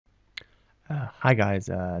Hi guys,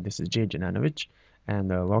 this is Jay Jananovic, and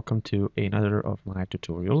welcome to another of my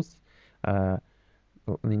tutorials. Uh,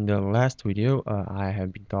 in the last video, I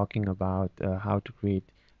have been talking about how to create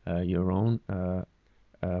your own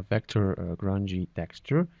vector grungy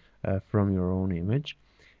texture from your own image.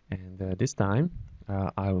 And this time,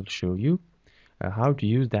 I will show you how to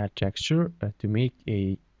use that texture to make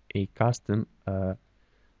a custom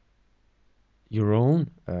your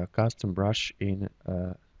own custom brush in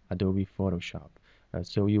Adobe Photoshop.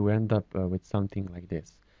 So you end up with something like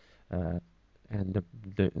this. Uh, and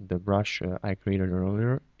the brush I created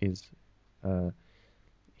earlier is uh,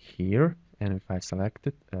 here, and if I select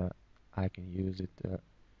it, I can use it as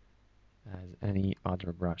any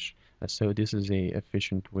other brush. So this is a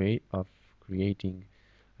efficient way of creating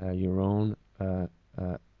your own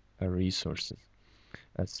resources.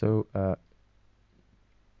 So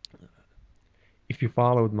if you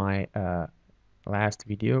followed my last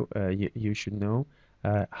video, you should know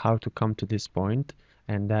how to come to this point,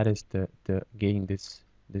 and that is the gain this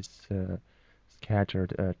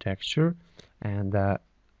scattered texture. And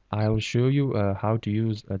I'll show you how to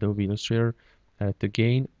use Adobe Illustrator to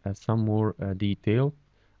gain some more detail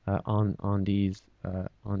on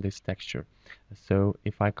this texture. So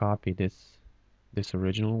if I copy this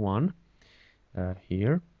original one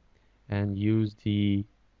here and use the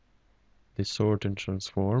sort and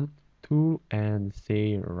transform tool and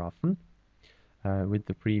say roughen with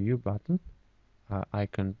the preview button, I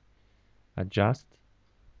can adjust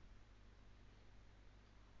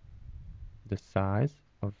the size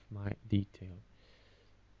of my detail,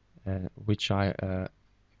 which I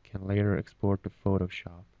can later export to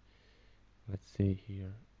Photoshop. Let's say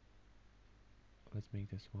here, let's make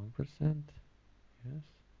this 1%. Yes.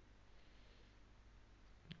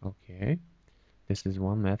 Okay. This is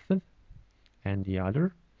one method, and the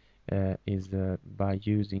other is by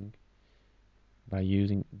using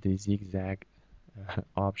the zigzag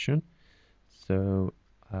option. So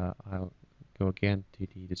I'll go again to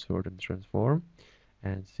the distort and transform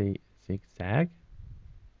and say zigzag,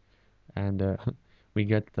 and we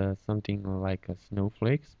get something like a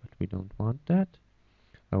snowflakes, but we don't want that.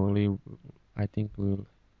 I think we'll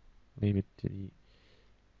leave it to the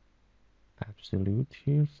absolute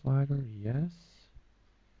here slider. Yes.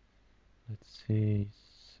 Let's say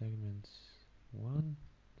segments 1,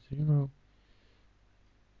 0.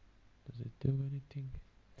 Does it do anything?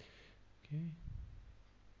 Okay.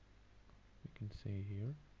 We can say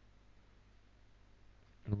here,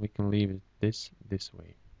 and we can leave it this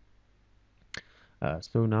way.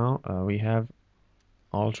 So now we have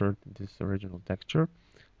altered this original texture,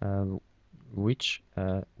 uh, which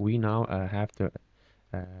we now have to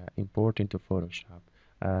import into Photoshop.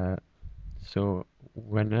 Uh, so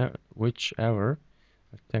whichever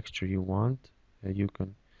texture you want, you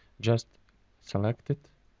can just select it,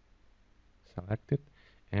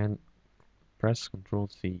 and press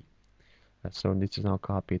Ctrl C. So this is now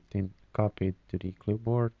copied to the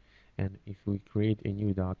clipboard, and if we create a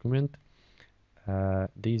new document,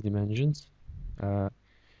 these dimensions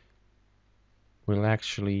will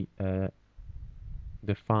actually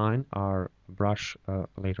define our brush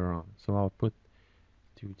later on. So I'll put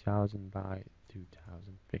 2000 by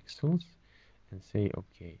 2000 pixels and say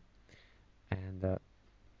OK. And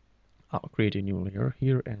I'll create a new layer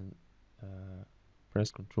here and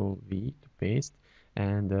press Ctrl V to paste.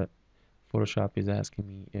 And Photoshop is asking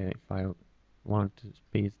me if I want to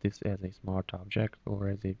paste this as a smart object or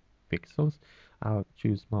as a pixels. I'll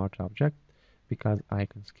choose smart object because I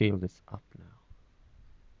can scale this up now.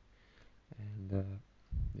 And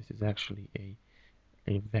this is actually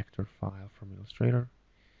a vector file from Illustrator.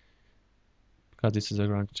 Because this is a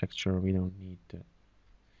grunge texture, we don't need to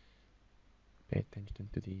pay attention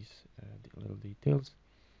to these little details.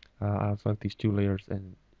 I'll select these two layers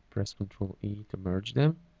and press Ctrl E to merge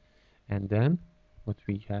them. And then what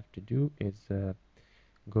we have to do is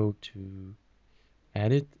go to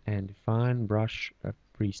Edit and define brush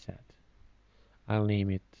preset. I'll name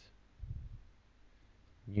it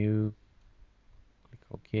New. Click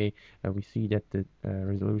OK. We see that the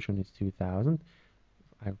resolution is 2000.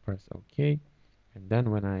 I press OK. And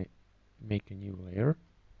then when I make a new layer,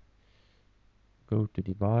 go to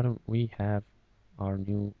the bottom, we have our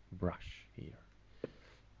new brush here.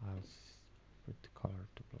 I'll put the color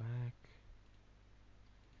to black,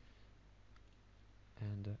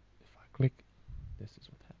 and if I click, this is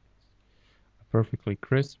what happens. A perfectly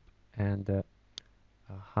crisp and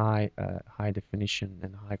high definition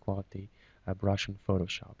and high quality brush in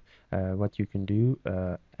Photoshop. What you can do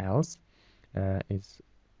else is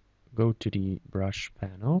go to the brush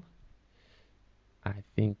panel. I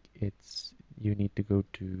think it's you need to go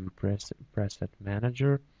to Brush Set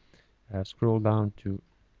Manager, scroll down to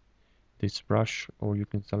this brush, or you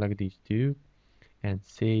can select these two and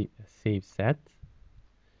say Save Set,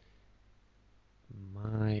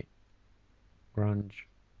 My Grunge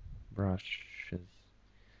Brushes,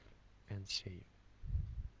 and save.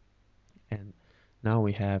 And now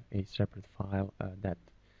we have a separate file uh, that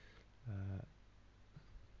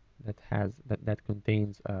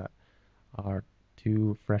contains our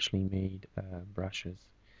two freshly made brushes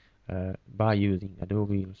by using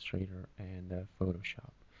Adobe Illustrator and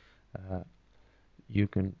Photoshop. Uh, you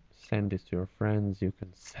can send this to your friends. You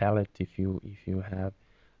can sell it if you have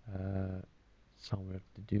somewhere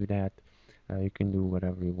to do that. You can do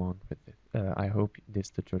whatever you want with it. I hope this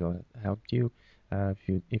tutorial helped you. If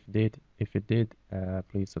it did,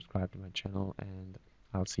 please subscribe to my channel, and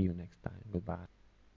I'll see you next time. Goodbye.